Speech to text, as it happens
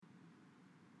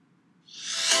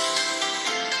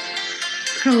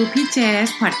ครูพี่เจส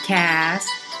พอดแคส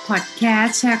ต์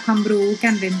แชร์ความรู้ก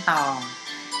ารเรียนต่อ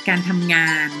การทำง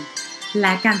านแล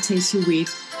ะการใช้ชีวิต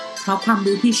เพราะความ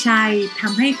รู้ที่ใช่ท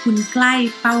ำให้คุณใกล้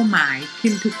เป้าหมาย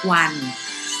ขึ้นทุกวัน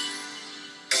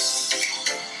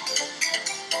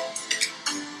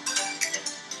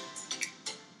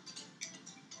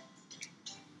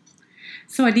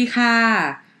สวัสดีค่ะ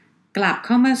กลับเ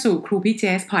ข้ามาสู่ครูพี่เจ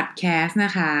สพอดแคสต์น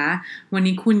ะคะวัน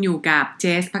นี้คุณอยู่กับเจ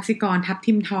สภักษิกรทับ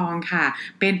ทิมทองค่ะ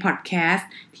เป็นพอดแคสต์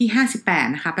ที่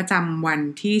58นะคะประจำวัน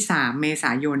ที่3เมษ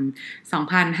ายน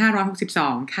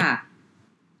2562ค่ะ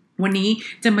วันนี้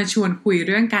จะมาชวนคุยเ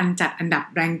รื่องการจัดอันดับ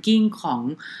ranking ของ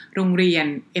โรงเรียน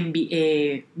MBA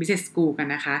Business School กัน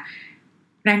นะคะ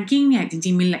ranking เนี่ยจ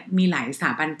ริงๆมีหลายสถ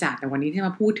าบันจัดแต่วันนี้ที่ม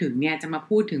าพูดถึงเนี่ยจะมา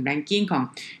พูดถึง ranking ของ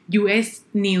US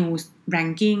News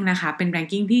ranking นะคะเป็น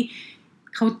ranking ที่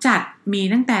เขาจัดมี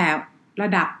ตั้งแต่ระ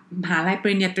ดับมหาลัยป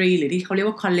ริญญาตรีหรือที่เขาเรียก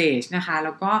ว่า college นะคะแ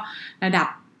ล้วก็ระดับ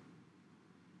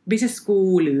business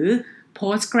school หรือ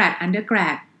postgrad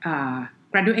undergrad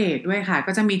graduate ด้วยค่ะ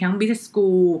ก็จะมีทั้ง business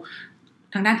school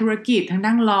ทางด้านธุรกิจทางด้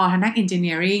าน law ทางด้าน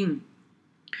engineering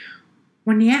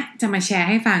วันนี้จะมาแชร์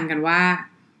ให้ฟังกันว่า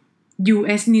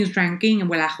US News Ranking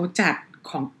เวลาเขาจัด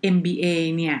ของ MBA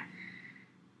เนี่ย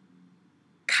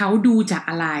เขาดูจาก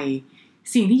อะไร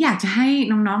สิ่งที่อยากจะให้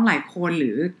น้องๆหลายคนห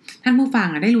รือท่านผู้ฟัง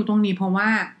ได้รู้ตรงนี้เพราะว่า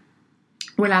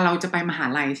เวลาเราจะไปมหา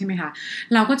ลัยใช่ไหมคะ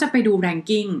เราก็จะไปดู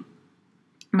ranking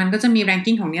มันก็จะมี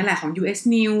ranking ของนี้แหละของ US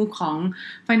News ของ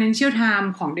Financial Times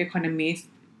ของ The Economist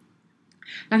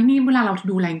แล้วทีนี้เวลาเรา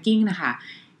ดู ranking นะคะ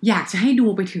อยากจะให้ดู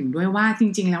ไปถึงด้วยว่าจ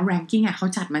ริงๆแล้ว ranking เขา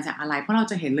จัดมาจากอะไรเพราะเรา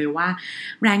จะเห็นเลยว่า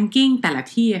ranking แต่ละ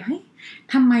ที่เฮ้ย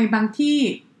ทำไมบางที่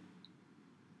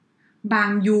บาง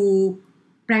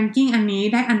ranking อันนี้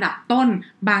ได้อันดับต้น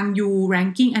บาง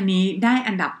ranking อันนี้ได้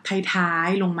อันดับท้าย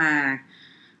ๆลงมา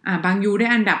บาง ได้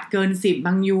อันดับเกิน10บ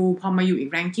าง พอมาอยู่อีก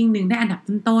ranking นึงได้อันดับ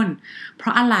ต้นๆเพรา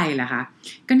ะอะไรล่ะคะ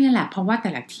ก็เนี่ยแหละเพราะว่าแ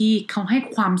ต่ละที่เขาให้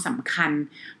ความสำคัญ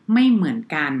ไม่เหมือน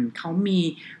กันเขามี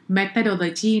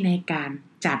methodology ในการ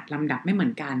จัดลำดับไม่เหมื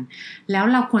อนกันแล้ว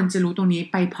เราควรจะรู้ตรงนี้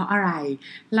ไปเพราะอะไร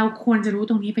เราควรจะรู้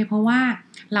ตรงนี้ไปเพราะว่า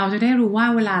เราจะได้รู้ว่า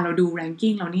เวลาเราดู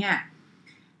ranking แล้วเนี่ย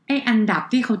ไอ้อันดับ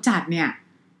ที่เขาจัดเนี่ย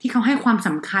ที่เขาให้ความส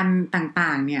ำคัญต่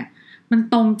างๆเนี่ยมัน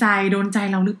ตรงใจโดนใจ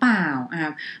เราหรือเปล่า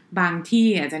บางที่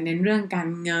อาจจะเน้นเรื่องการ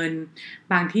เงิน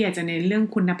บางที่อาจจะเน้นเรื่อง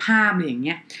คุณภาพอะไรอย่างเ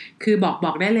งี้ยคือบ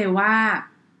อกได้เลยว่า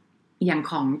อย่าง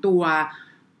ของตั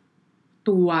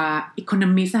ว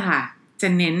Economist อะค่ะจะ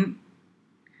เน้น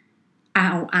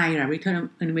ROI หรือ Return on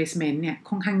Investment เนี่ย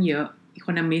ค่อนข้างเยอะ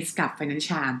Economist กับ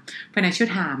Financial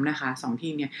Times นะคะ2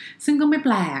ที่เนี่ยซึ่งก็ไม่แป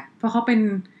ลกเพราะเขาเป็น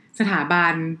สถาบั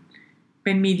นเ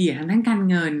ป็นมีเดียทางด้านการ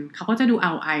เงินเขาก็จะดู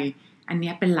ROI อัน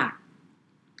นี้เป็นหลัก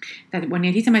แต่วัน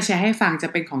นี้ที่จะมาแชร์ให้ฟังจะ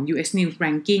เป็นของ US News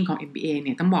Ranking ของ MBA เ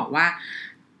นี่ยต้องบอกว่า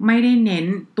ไม่ได้เน้น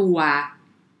ตัว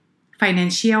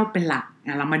Financial เป็นหลัก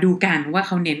เรามาดูกันว่าเ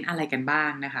ขาเน้นอะไรกันบ้า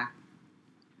งนะคะ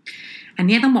อัน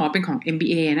นี้ต้องบอกว่าเป็นของ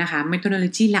MBA นะคะ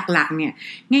methodology หลักๆเนี่ย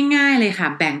ง่ายๆเลยค่ะ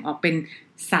แบ่งออกเป็น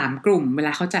3กลุ่มเวล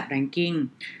าเขาจัด ranking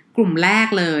กลุ่มแรก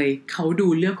เลยเขาดู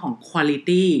เรื่องของ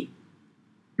quality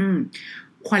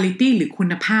quality หรือคุ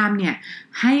ณภาพเนี่ย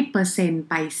ให้เปอร์เซ็นต์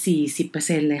ไป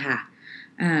 40% เลยค่ะ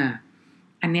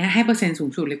อันนี้ให้เปอร์เซ็นต์สูง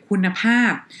สุดเลยคุณภา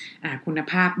พคุณ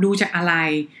ภาพดูจากอะไร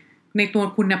ในตัว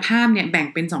คุณภาพเนี่ยแบ่ง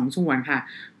เป็น2ส่วนค่ะ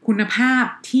คุณภาพ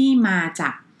ที่มาจา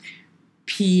ก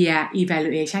peer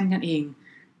evaluation กันเอง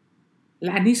แล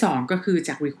ะอันที่2ก็คือจ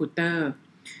าก recruiter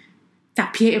จาก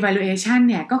peer evaluation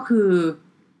เนี่ยก็คือ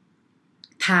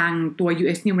ทางตัว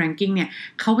US News Ranking เนี่ย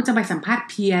เขาจะไปสัมภาษณ์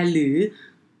peer หรือ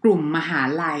กลุ่มมหา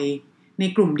ลัยใน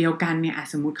กลุ่มเดียวกันเนี่ย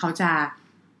สมมุติเขาจะ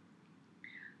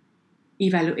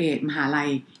evaluate มหาลัย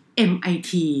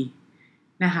MIT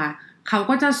นะคะเขา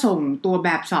ก็จะส่งตัวแบ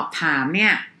บสอบถามเนี่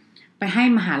ยไปให้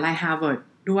มหาลัย Harvard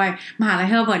ด้วยมหาลัย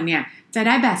Harvard เนี่ยจะไ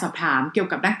ด้แบบสอบถามเกี่ยว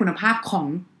กับด้านคุณภาพของ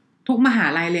ทุกมหา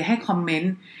ลัยเลยให้คอมเมน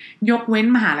ต์ยกเว้น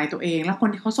มหาลัยตัวเองแล้วคน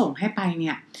ที่เขาส่งให้ไปเ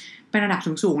นี่ยเป็นระดับ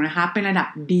สูงๆนะคะเป็นระดับ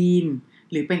ดีน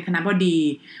หรือเป็นคณบดี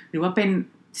หรือว่าเป็น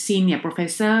Senior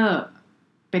Professor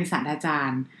เป็นศาสตราจา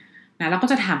รย์นะแล้วก็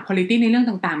จะถาม quality ในเรื่อง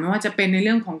ต่างๆไม่ว่าจะเป็นในเ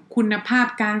รื่องของคุณภาพ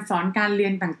การสอนการเรีย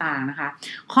นต่างๆนะคะ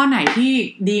ข้อไหนที่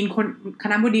ดีนคนค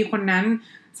ณบดีคนนั้น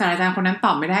ศาสตราจารย์คนนั้นต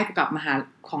อบไม่ได้เกี่ยวกับมหา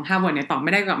ของ Harvard เนี่ยตอบไ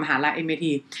ม่ได้เกี่ยวกับมหาลัย MIT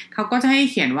เขาก็จะให้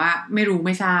เขียนว่าไม่รู้ไ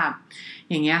ม่ทราบ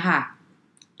อย่างเงี้ยค่ะ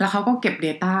แล้วเขาก็เก็บ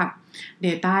data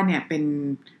เนี่ยเ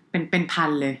ป็นพัน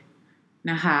เลย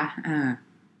นะคะ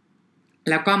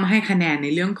แล้วก็มาให้คะแนนใน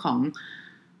เรื่องของ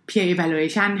peer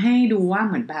evaluation ให้ดูว่า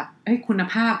เหมือนแบบคุณ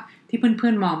ภาพที่เพื่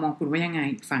อนๆมองคุณว่ายังไง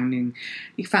อีกฝั่งหนึ่ง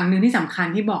ที่สำคัญ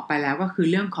ที่บอกไปแล้วก็คือ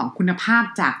เรื่องของคุณภาพ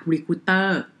จาก recruiter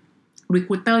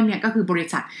เนี่ยก็คือบริ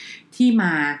ษัทที่ม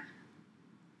า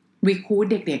recruit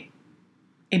เด็ก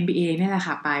MBA เนี่ยแหละ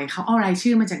ค่ะไปเขาเอาราย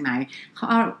ชื่อมาจากไหนเขา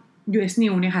เอา US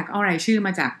News เนี่ยค่ะก็เอารายชื่อม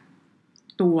าจาก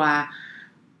ตัว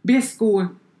Business School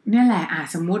เนี่ยแหละ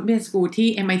สมมุติ Business School ที่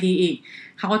MIT อีก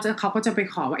เขาก็จะไป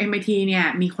ขอว่า MIT เนี่ย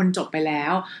มีคนจบไปแล้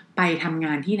วไปทำง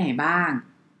านที่ไหนบ้าง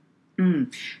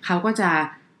เขาก็จะ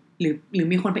หรือ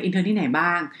มีคนไปอินเทอร์ที่ไหนบ้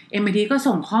าง MIT ก็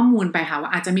ส่งข้อมูลไปค่ะว่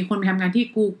าอาจจะมีคนไปทำงานที่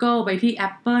Google ไปที่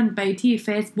Apple ไปที่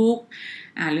Facebook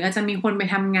หรืออาจจะมีคนไป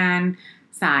ทำงาน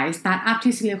สายสตาร์ทอัพ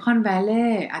ที่ Silicon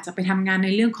Valley อาจจะไปทำงานใน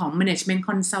เรื่องของ Management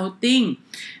Consulting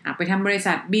ไปทำบริ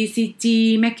ษัท BCG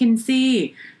McKinsey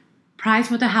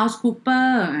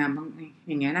PricewaterhouseCoopers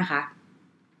อย่างเงี้ยนะคะ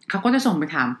เขาก็จะส่งไป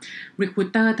ถาม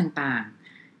recruiter ต่าง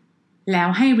ๆแล้ว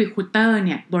ให้ recruiter เ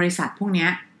นี่ยบริษัทพวกเนี้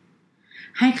ย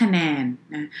ให้คะแนน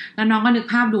นะแล้วน้องก็นึก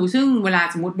ภาพดูซึ่งเวลา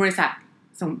สมมติบริษั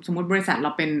ทเร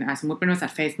าเป็นสมมติเป็นบริษั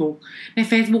ท Facebook ใน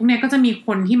Facebook เนี่ยก็จะมีค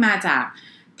นที่มาจาก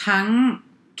ทั้ง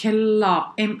Kellogg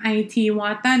MIT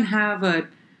Wharton Harvard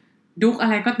Duke อะ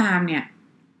ไรก็ตามเนี่ย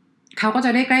เขาก็จ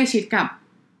ะได้ใกล้ชิดกับ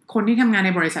คนที่ทำงานใน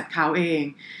บริษัทเขาเอง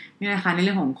นี่นะคะในเ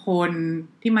รื่องของคน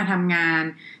ที่มาทำงาน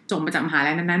จบมาจากมหา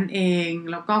ลัยนั้นๆเอง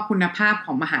แล้วก็คุณภาพข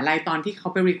องมหาลัยตอนที่เขา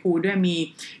ไปรีครูทด้วยมี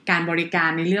การบริการ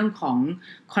ในเรื่องของ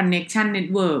connection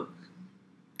network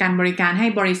การบริการให้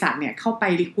บริษัทเนี่ยเข้าไป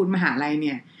รีครูทมหาลัยเ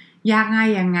นี่ยยากง่าย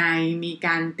ยังไงมีก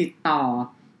ารติดต่อ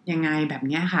ยังไงแบบ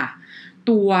นี้ค่ะ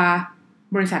ตัว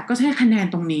บริษัทก็จะให้คะแนน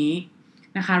ตรงนี้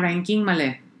นะคะ ranking มาเล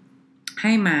ยใ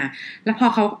ห้มาแล้วพอ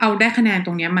เขาเอาได้คะแนนต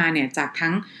รงนี้มาเนี่ยจาก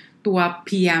ทั้งตัว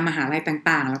peer มหาลัย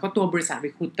ต่างๆแล้วก็ตัวบริษัท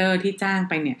recruiter ที่จ้าง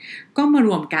ไปเนี่ยก็มาร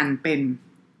วมกันเป็น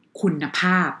คุณภ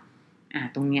าพ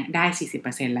ตรงเนี้ยได้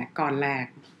 40% และก้อนแรก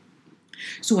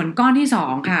ส่วนก้อนที่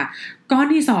2ค่ะก้อน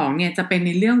ที่2เนี่ยจะเป็นใ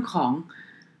นเรื่องของ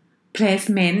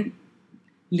placement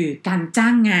หรือการจ้า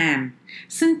งงาน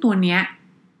ซึ่งตัวเนี้ย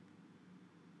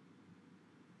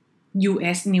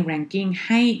US New Ranking ใ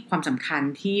ห้ความสำคัญ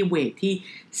ที่เวทที่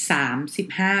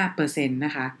 35% น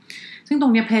ะคะซึ่งตร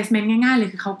งนี้ placement ง่ายๆเลย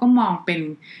คือเขาก็มองเป็น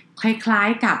คล้าย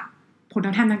ๆกับผลต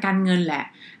อบแทนทางการเงินแหละ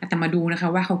แต่มาดูนะคะ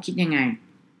ว่าเขาคิดยังไง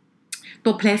ตั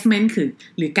ว placement คือ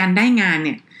หรือการได้งานเ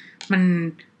นี่ย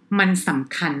มันส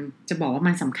ำคัญจะบอกว่า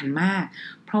มันสำคัญมาก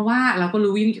เพราะว่าเราก็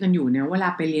รู้กันอยู่เนี่ยเวลา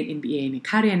ไปเรียน MBA เนี่ย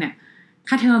ค่าเรียนเนี่ย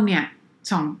ค่าเทอมเนี่ย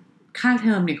ค่าเท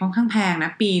อมเนี่ยค่อนข้างแพงน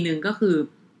ะปีนึงก็คือ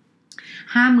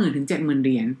50,000 ถึง 70,000 เห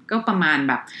รียญก็ประมาณ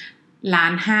แบบ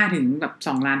1,500,000 ถึงแบบ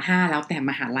2,500,000แล้วแต่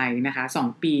มหาลัยนะคะ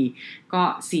2ปีก็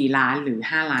4ล้านหรือ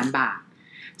5ล้านบาท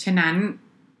ฉะนั้น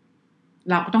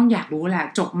เราก็ต้องอยากรู้แหละ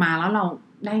จบมาแล้วเรา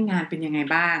ได้งานเป็นยังไง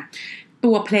บ้าง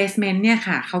ตัว placement เนี่ย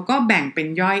ค่ะเขาก็แบ่งเป็น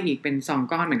ย่อยอีกเป็น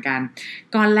2ก้อนเหมือนกัน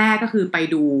ก้อนแรกก็คือไป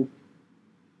ดู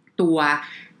ตัว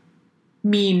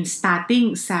mean starting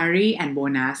salary and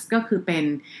bonus ก็คือเป็น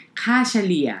ค่าเฉ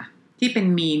ลี่ยที่เป็น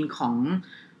mean ของ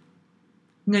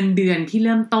เงินเดือนที่เ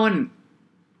ริ่มต้น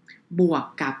บวก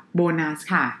กับโบนัส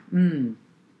ค่ะ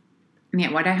เนี่ย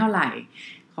ว่าได้เท่าไหร่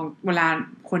ของเวลา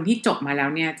คนที่จบมาแล้ว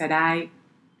เนี่ยจะได้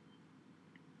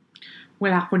เว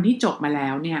ลาคนที่จบมาแล้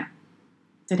วเนี่ย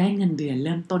จะได้เงินเดือนเ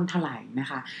ริ่มต้นเท่าไหร่นะ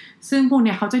คะซึ่งพวกเ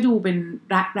นี้ยเขาจะดูเป็น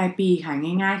รายปีค่ะ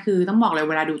ง่ายๆคือต้องบอกเลย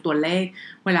เวลาดูตัวเลข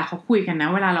เวลาเขาคุยกันนะ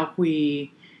เวลาเราคุย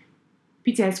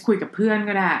พี่เจสคุยกับเพื่อน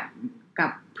ก็ได้กั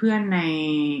บเพื่อนใน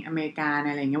อเมริกา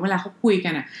อะไรเงี้ยเวลาเขาคุยกั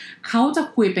นอ่ะเขาจะ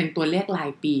คุยเป็นตัวเลขรา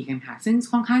ยปีกันค่ะซึ่ง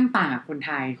ค่อนข้างต่างกับคนไ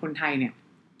ทยเนี่ย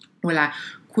เวลา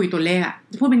คุยตัวเลขอ่ะ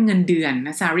พูดเป็นเงินเดือนน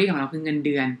ะ salary ของเราคือเงินเ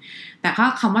ดือนแต่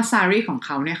คำว่า salary ของเข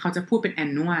าเนี่ยเขาจะพูดเป็น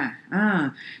annual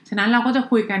ฉะนั้นเราก็จะ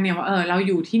คุยกันเนี่ยว่าเรา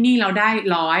อยู่ที่นี่เราได้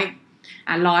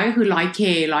100ก็คือ 100K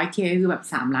คือแบบ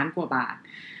3ล้านกว่าบาท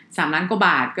3ล้านกว่าบ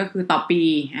าทก็คือต่อปี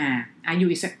อยู่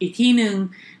อีกที่นึง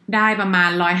ได้ประมาณ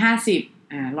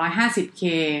150K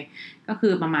ก็คื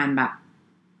อประมาณแบบ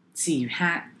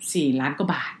4ล้านกว่า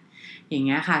บาทอย่างเ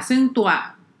งี้ยค่ะซึ่งตัว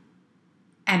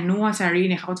annual salary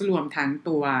เนี่ยเขาก็จะรวมทั้ง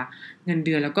ตัวเงินเ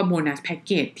ดือนแล้วก็โบนัสแพ็กเ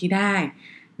กจที่ได้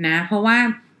นะเพราะว่า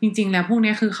จริงๆแล้วพวก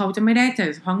นี้คือเขาจะไม่ได้แต่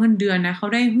เฉพาะเงินเดือนนะเขา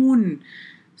ได้หุ้น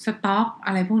สต็อกอ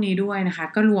ะไรพวกนี้ด้วยนะคะ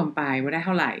ก็รวมไปว่าได้เ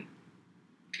ท่าไหร่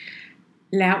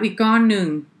แล้วอีกก้อนหนึ่ง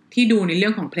ที่ดูในเรื่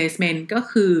องของ placement ก็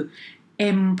คือ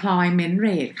employment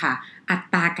rate ค่ะอั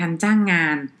ตราการจ้างงา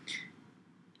น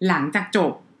หลังจากจ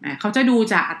บเขาจะดู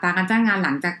จากอัตราการจ้างงานห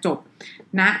ลังจากจบ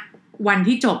ณวัน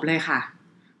ที่จบเลยค่ะ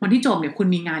วันที่จบเนี่ยคุณ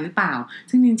มีงานหรือเปล่า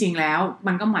ซึ่งจริงๆแล้ว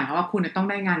มันก็หมายความว่าคุณต้อง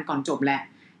ได้งานก่อนจบแหละ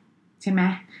ใช่ไหม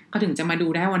เขาถึงจะมาดู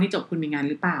ได้วันที่จบคุณมีงาน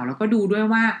หรือเปล่าแล้วก็ดูด้วย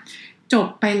ว่าจบ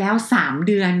ไปแล้ว3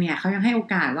เดือนเนี่ยเขายังให้โอ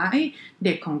กาสว่าเ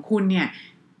ด็กของคุณเนี่ย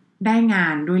ได้งา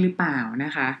นด้วยหรือเปล่าน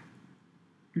ะคะ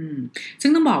ซึ่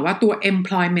งต้องบอกว่าตัว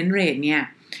employment rate เนี่ย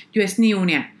US News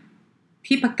เนี่ย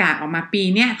ที่ประกาศออกมาปี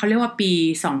เนี้ยเขาเรียกว่าปี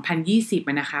2020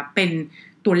นะคะเป็น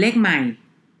ตัวเลขใหม่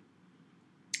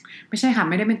ไม่ใช่ค่ะ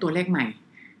ไม่ได้เป็นตัวเลขใหม่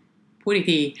พูดอีก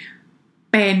ที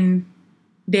เป็น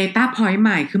data point ให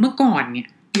ม่คือเมื่อก่อนเนี่ย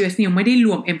US News ไม่ได้ร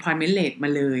วม employment rate มา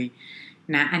เลย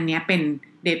นะอันนี้เป็น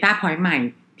data point ใหม่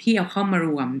ที่เอาเข้ามาร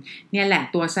วมเนี่ยแหละ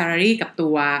ตัว salary กับตั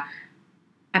ว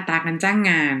อัตราการจ้าง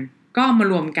งานก็มา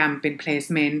รวมกันเป็น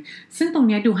placement ซึ่งตรง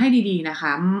นี้ดูให้ดีๆนะค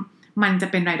ะมันจะ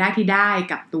เป็นรายได้ที่ได้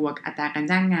กับตัวอัตราการ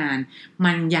จ้างงาน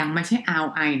มันยังไม่ใช่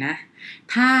ROI นะ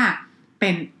ถ้าเป็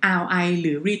น ROI ห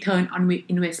รือ return on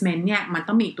investment เนี่ยมัน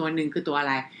ต้องมีอีกตัวหนึ่งคือตัวอะ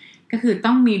ไรก็คือ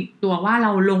ต้องมีตัวว่าเร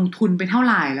าลงทุนไปเท่าไ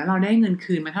หร่แล้วเราได้เงิน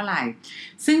คืนมาเท่าไหร่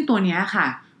ซึ่งตัวนี้ค่ะ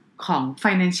ของ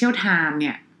Financial Times เ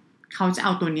นี่ยเขาจะเอ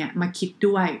าตัวเนี้ยมาคิด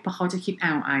ด้วยเพราะเขาจะคิด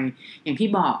ROI อย่างที่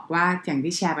บอกว่าอย่าง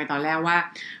ที่แชร์ไปตอนแรกว่า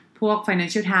พวก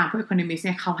Financial Times พวก Economist เ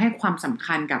นี่ยเขาให้ความสำ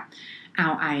คัญกับ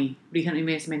ROI Return on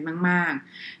Investment มาก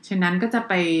ๆฉะนั้นก็จะ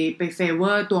ไป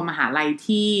favor ตัวมหาลัย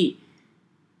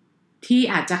ที่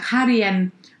อาจจะค่าเรียน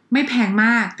ไม่แพงม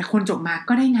ากแต่คนจบมา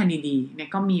ก็ได้งานดีๆเนี่ย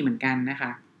ก็มีเหมือนกันนะค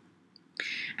ะ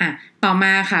ต่อม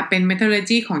าค่ะเป็น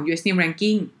methodology ของ US News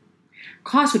Ranking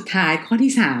ข้อสุดท้ายข้อ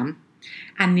ที่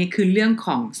3อันนี้คือเรื่องข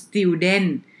อง student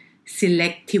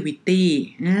selectivity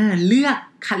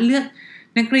คัดเลือก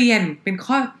นักเรียนเป็น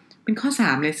ข้อ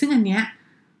3เลยซึ่งอันเนี้ย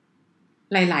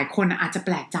หลายๆคนอาจจะแป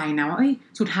ลกใจนะว่า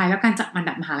สุดท้ายแล้วการจัดอัน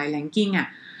ดับมหาลัย ranking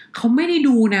เขาไม่ได้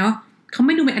ดูนะเขาไ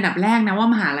ม่ดูเป็นอันดับแรกนะว่า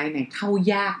มหาลัยไหนเข้า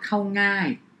ยากเข้าง่าย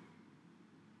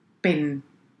เป็น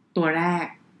ตัวแรก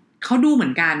เขาดูเหมื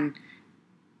อนกัน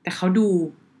แต่เขาดู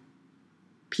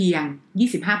เพียง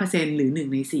 25% หรือ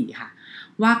1ใน4ค่ะ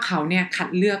ว่าเขาเนี่ยคัด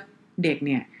เลือกเด็กเ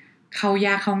นี่ยเข้าย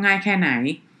ากเข้าง่ายแค่ไหน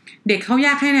เด็กเข้าย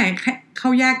ากแค่ไหนเข้า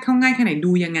ยากเข้าง่ายแค่ไหน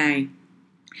ดูยังไง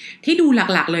ที่ดูห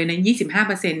ลักๆเลยใน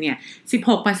 25% เนี่ย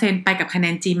 16% ไปกับคะแน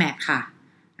น GMAT ค่ะ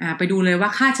ไปดูเลยว่า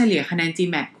ค่าเฉลี่ยคะแนน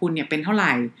GMAT คุณเนี่ยเป็นเท่าไห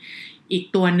ร่อีก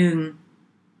ตัวหนึ่ง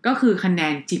ก็คือคะแน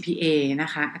น GPA นะ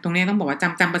คะตรงนี้ต้องบอกว่า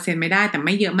จำเปอร์เซ็นต์ไม่ได้แต่ไ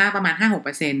ม่เยอะมากประมาณ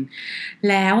 5-6%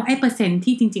 แล้วไอ้เปอร์เซ็นต์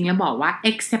ที่จริงๆแล้วบอกว่า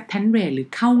acceptance rate หรือ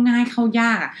เข้าง่ายเข้าย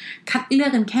ากคัดเลือ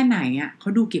กกันแค่ไหนเขา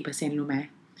ดูกี่เปอร์เซ็นต์รู้ไหม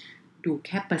ดูแ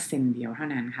ค่เปอร์เซ็นต์เดียวเท่า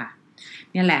นั้นค่ะ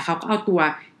เนี่ยแหละเขาก็เอาตัว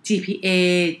GPA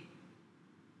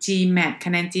GMAT ค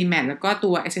ะแนน GMAT แล้วก็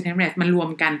ตัว acceptance rate มารวม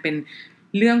กันเป็น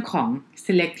เรื่องของ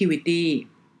selectivity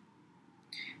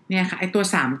เนี่ยค่ะไอตัว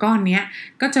3ก้อนเนี้ย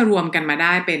ก็จะรวมกันมาไ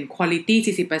ด้เป็น quality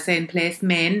 40%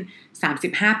 placement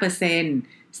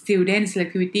 35% student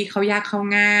selectivity เข้ายากเข้า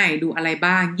ง่ายดูอะไร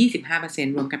บ้าง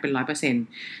 25% รวมกันเป็น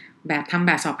 100% แบบทำแ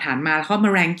บบสอบฐานมาแล้วก็มา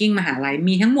ranking มหาลัย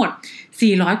มีทั้งหมด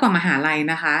400กว่ามหาลัย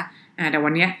นะคะแต่วั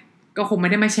นนี้ก็คงไม่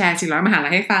ได้มาแชร์400มหาลั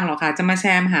ยให้ฟังหรอกค่ะจะมาแช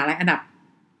ร์มหาลัยอันดับ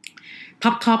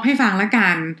ท็อปให้ฟังละกั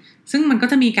นซึ่งมันก็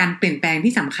จะมีการเปลี่ยนแปลง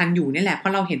ที่สำคัญอยู่นี่แหละเพรา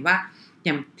ะเราเห็นว่าอ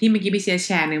ย่างที่เมื่อกี้พี่แช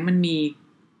ร์เนี่ยมันมี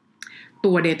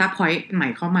ตัว data point ใหม่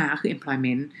เข้ามาก็คือ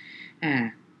employment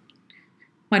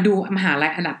มาดูมหาลั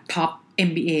ยอันดับท็อป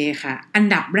MBA ค่ะอัน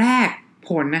ดับแรกผ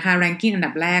ลนะคะ ranking อัน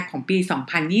ดับแรกของปี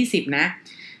2020นะ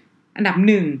อันดับ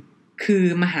1คือ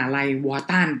มหาลัยวอร์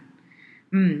ตัน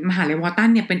มหาลัยวอร์ตัน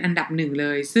เนี่ยเป็นอันดับ1เล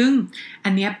ยซึ่งอั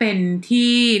นนี้เป็น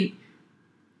ที่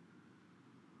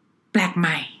แปลกให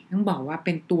ม่ต้องบอกว่าเ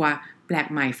ป็นตัวแปลก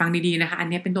ใหม่ฟังดีๆนะคะอัน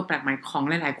นี้เป็นตัวแปลกใหม่ของ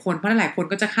หลายๆคนเพราะหลายๆคน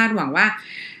ก็จะคาดหวังว่า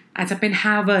อาจจะเป็น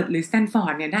Harvard หรือ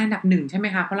Stanford เนี่ยได้อันดับ1ใช่ไหม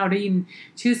คะเพราะเราได้ยิน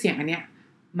ชื่อเสียงอันเนี้ย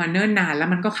มาเนิ่นนานแล้ว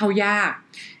มันก็เข้ายาก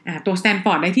ตัว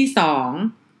Stanford ได้ที่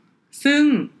2ซึ่ง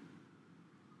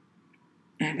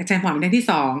Stanford ได้ที่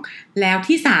2แล้ว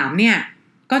ที่3เนี่ย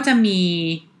ก็จะมี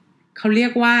เขาเรีย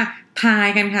กว่าทาย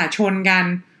กันค่ะชนกัน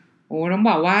ต้อง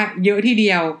บอกว่าเยอะทีเ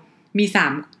ดียวมี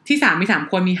3ที่3มี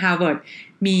3คนมี Harvard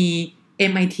มี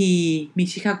MIT มี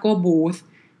Chicago Bulls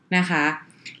นะคะ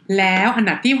แล้วอัน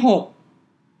ดับที่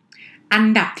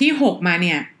6มาเ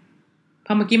นี่ยพ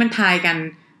อเมื่อกี้มันทายกัน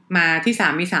มาที่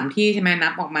3มี3ที่ใช่ไหมนั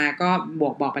บออกมาก็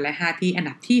บอกไปแล้ว5ที่อัน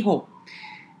ดับที่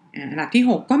6อันดับที่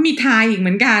6ก็มีทายอีกเห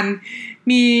มือนกัน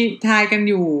มีทายกัน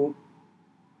อยู่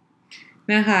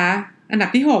นะคะอันดับ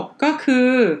ที่6ก็คือ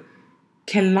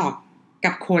เคนล็อก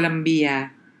กับโคลัมเบีย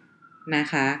นะ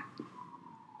คะ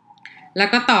แล้ว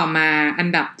ก็ต่อมาอัน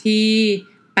ดับที่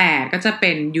8ก็จะเ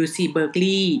ป็น UC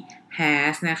Berkeley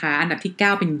Haas นะคะอันดับที่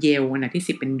9เป็น Yale อันดับที่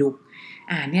10เป็นดุ๊ก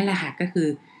เนี่ยแหละค่ะก็คือ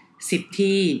10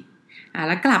ที่แ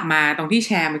ล้วกลับมาตรงที่แ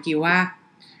ชร์เมื่อกี้ว่า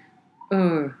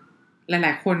หล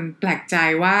ายๆคนแปลกใจ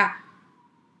ว่า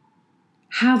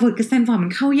Harvard กับ Stanford มั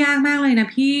นเข้ายากมากเลยนะ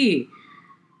พี่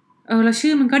แล้ว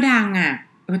ชื่อมันก็ดัง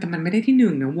แต่มันไม่ได้ที่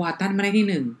1นะวอร์ตันไม่ได้ที่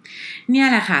1เนี่ย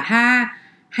แหละค่ะถ้า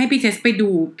ให้พี่เจสไปดู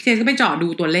พี่เจสก็ไปเจาะดู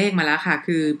ตัวเลขมาแล้วค่ะ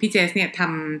คือพี่เจสเนี่ย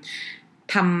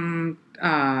ท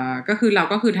ำก็คือเรา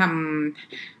ก็คือทำ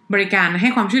บริการให้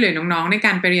ความช่วยเหลือน้องๆในก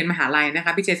ารไปเรียนมหาลัยนะค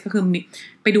ะพี่เจสก็คือ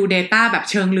ไปดู data แบบ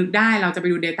เชิงลึกได้เราจะไป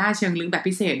ดู data เชิงลึกแบบ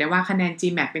พิเศษได้ว่าคะแนน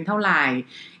GMAT เป็นเท่าไหร่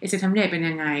Exam rate เป็น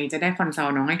ยังไงจะได้คอนซัล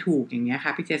ท์น้องให้ถูกอย่างเงี้ยค่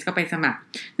ะพี่เจสก็ไปสมัคร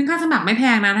ซึ่งค่าสมัครไม่แพ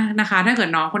งนะคะถ้าเกิด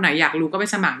น้องคนไหนอยากรู้ก็ไป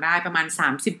สมัครได้ประมาณ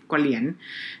30กว่าเหรียญ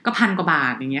ก็1,000 กว่าบา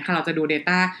ทอย่างเงี้ยค่ะเราจะดู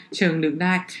data เชิงลึกไ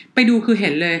ด้ไปดูคือเห็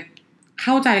นเลยเ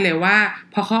ข้าใจเลยว่า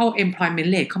พอเขาเอา employment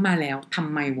rate เข้ามาแล้วท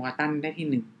ำไมวอร์ตันได้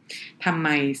ที่1ทำไม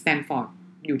สแตนฟอร์ด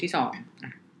อยู่ที่2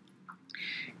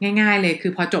ง่ายๆเลยคื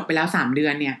อพอจบไปแล้ว3เดือ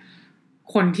นเนี่ย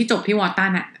คนที่จบที่วอร์ตั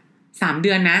น3เ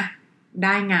ดือนนะไ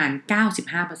ด้งาน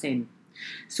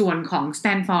 95% ส่วนของสแต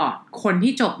นฟอร์ดคน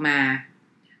ที่จบมา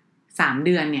3เ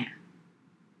ดือนเนี่ย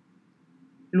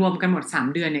รวมกันหมด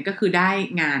3เดือนเนี่ยก็คือได้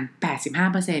งาน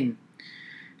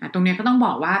 85% ตรงนี้ก็ต้องบ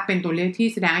อกว่าเป็นตัวเลขที่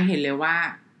แสดงให้เห็นเลยว่า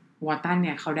วอร์ตันเ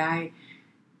นี่ยเขาได้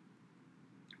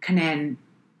คะแนน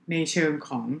ในเชิงข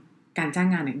องการจ้าง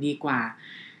งานเนี่ยดีกว่า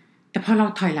แต่พอเรา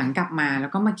ถอยหลังกลับมาแล้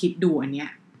วก็มาคิดดูอันเนี้ย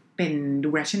เป็นดู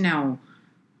rationale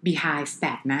behind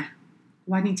stat นะ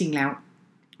ว่าจริงๆแล้ว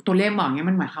ตัวเลขบอกเนี้ย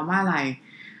มันหมายความว่าอะไร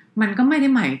มันก็ไม่ได้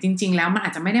หมายจริงๆแล้วมันอ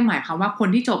าจจะไม่ได้หมายความว่าคน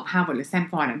ที่จบ Harvard หรือ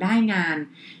Stanford ได้งาน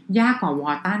ยากกว่าว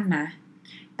อร์ตันนะ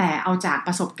แต่เอาจากป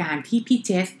ระสบการณ์ที่พี่เจ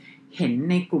สเห็น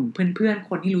ในกลุ่มเพื่อนๆ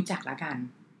คนที่รู้จักแล้วกัน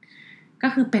ก็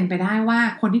คือเป็นไปได้ว่า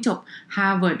คนที่จบ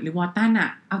Harvard หรือ Wharton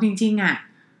เอาจริงๆ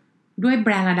ด้วยแบ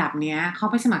รนด์ระดับเนี้ยเขา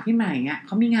ไปสมัครที่ไหนเข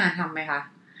ามีงานทำไหมคะ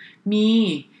มี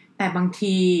แต่บาง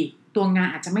ทีตัวงาน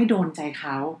อาจจะไม่โดนใจเข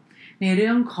าในเ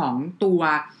รื่องของตัว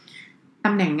ต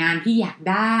ำแหน่งงานที่อยาก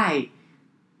ได้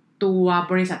ตัว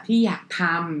บริษัทที่อยากท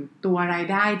ำตัวราย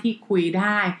ได้ที่คุยไ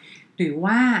ด้หรือ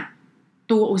ว่า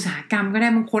ตัวอุตสาหกรรมก็ได้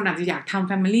บางคนอาจจะอยากทำ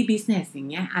family business อย่าง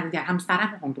เงี้ยอาจจะอยากทำ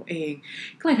startup ของตัวเอง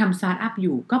ก็เลยทำ startup อ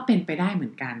ยู่ก็เป็นไปได้เหมื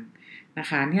อนกันนะ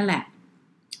คะนี่แหละ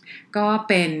ก็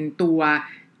เป็นตัว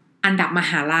อันดับม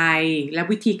หาลัยและ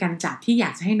วิธีการจัดที่อยา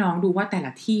กจะให้น้องดูว่าแต่ล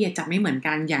ะที่จัดไม่เหมือน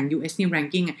กันอย่าง US News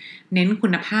Ranking เน้นคุ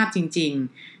ณภาพจริง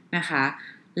ๆนะคะ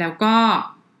แล้วก็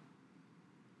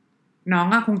น้อง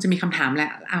ก็คงจะมีคำถามแหล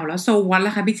ะแล้วโซวัตแ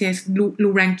ล้วคะพี่เจส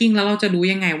รู้ ranking แล้วเราจะรู้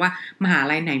ยังไงว่ามหา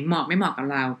ลัยไหนเหมาะไม่เหมาะกับ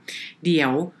เราเดี๋ย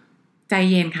วใจ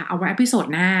เย็นค่ะเอาไว้อพิโซด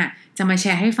หน้าจะมาแช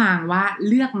ร์ให้ฟังว่า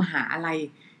เลือกมหาลัย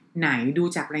ไหนดู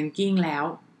จาก ranking แล้ว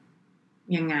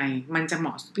ยังไงมันจะ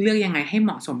เลือกยังไงให้เห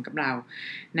มาะสมกับเรา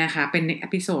นะคะเป็นในอ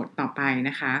พิโซดต่อไป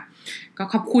นะคะก็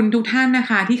ขอบคุณทุกท่านนะ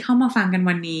คะที่เข้ามาฟังกัน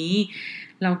วันนี้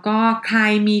แล้วก็ใคร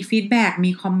มีฟีดแบ็ก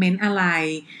มีคอมเมนต์อะไร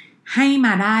ให้ม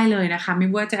าได้เลยนะคะไม่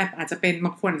ว่าจะอาจจะเป็นบ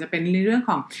างคนอาจจะเป็นในเรื่อง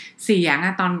ของเสียง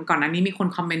ตอนก่อนหน้านี้มีคน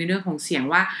คอมเมนต์ในเรื่องของเสียง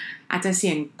ว่าอาจจะเสี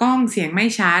ยงกล้องเสียงไม่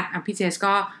ชัดพี่เจส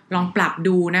ก็ลองปรับ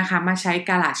ดูนะคะมาใช้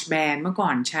GarageBand เมื่อก่อ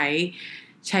น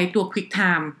ใช้ตัว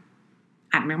QuickTime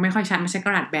อัดไม่ค่อยชัดไม่ใช่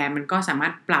GarageBand มันก็สามาร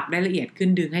ถปรับได้ละเอียดขึ้น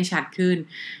ดึงให้ชัดขึ้น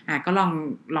ก็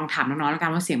ลองถามน้องๆแล้วกั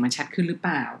นว่าเสียงมันชัดขึ้นหรือเป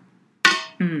ล่า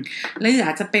แล้วอ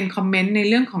าจจะเป็นคอมเมนต์ใน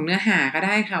เรื่องของเนื้อหาก็ไ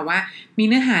ด้ค่ะว่ามี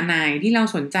เนื้อหาไหนที่เรา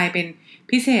สนใจเป็น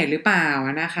พิเศษหรือเปล่า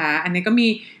นะคะอันนี้ก็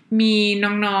มี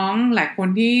น้องๆหลายคน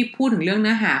ที่พูดถึงเรื่องเ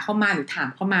นื้อหาเข้ามาหรือถาม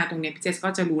เข้ามาตรงนี้พี่เจสก็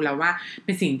จะรู้แล้วว่าเ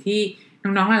ป็นสิ่งที่น้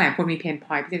องๆหลายๆคนมีเพนพ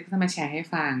อยต์พี่เจสก็จะมาแชร์ให้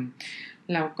ฟัง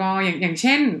แล้วก็อย่างเ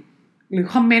ช่นหรือ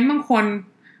คอมเมนต์บางคน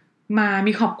มา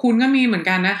มีขอบคุณก็มีเหมือน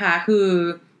กันนะคะคือ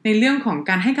ในเรื่องของ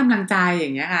การให้กำลังใจอย่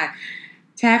างเงี้ยค่ะ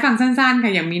แชร์ฟังสั้นๆค่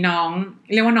ะอย่างมีน้อง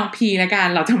เรียกว่าน้องพีละกัน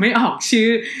เราจะไม่ออกชื่อ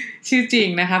จริง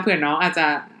นะคะเผื่อน้องอาจ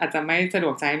จะไม่สะด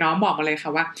วกใจน้องบอกมาเลยค่ะ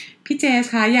ว่าพี่เจส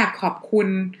คะอยากขอบคุณ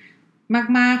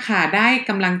มากๆค่ะได้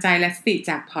กำลังใจและสติ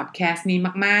จากพอดแคสต์นี้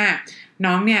มากๆ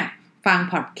น้องเนี่ยฟัง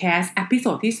พอดแคสต์เอพิโซ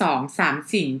ดที่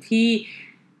3สิ่งที่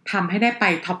ทำให้ได้ไป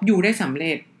ท็อปยูได้สำเ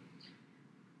ร็จ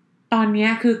ตอนนี้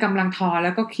คือกำลังท้อแ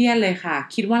ล้วก็เครียดเลยค่ะ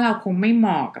คิดว่าเราคงไม่เหม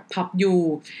าะกับท็อปยู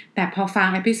แต่พอฟัง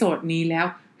เอพิโซดนี้แล้ว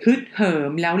ฮึดเหิ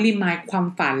มแล้วรีมายด์ความ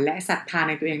ฝันและศรัทธาใ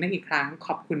นตัวเองได้อีกครั้งข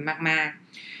อบคุณมาก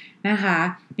ๆนะคะ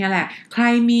นี่แหละใคร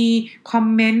มีคอม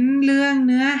เมนต์เรื่อง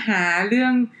เนื้อหาเรื่อ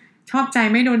งชอบใจ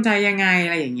ไม่โดนใจยังไงอ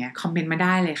ะไรอย่างเงี้ยคอมเมนต์มาไ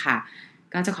ด้เลยค่ะ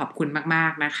ก็จะขอบคุณมา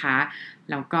กๆนะคะ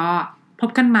แล้วก็พบ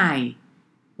กันใหม่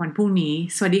วันพรุ่งนี้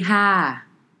สวัสดีค่ะ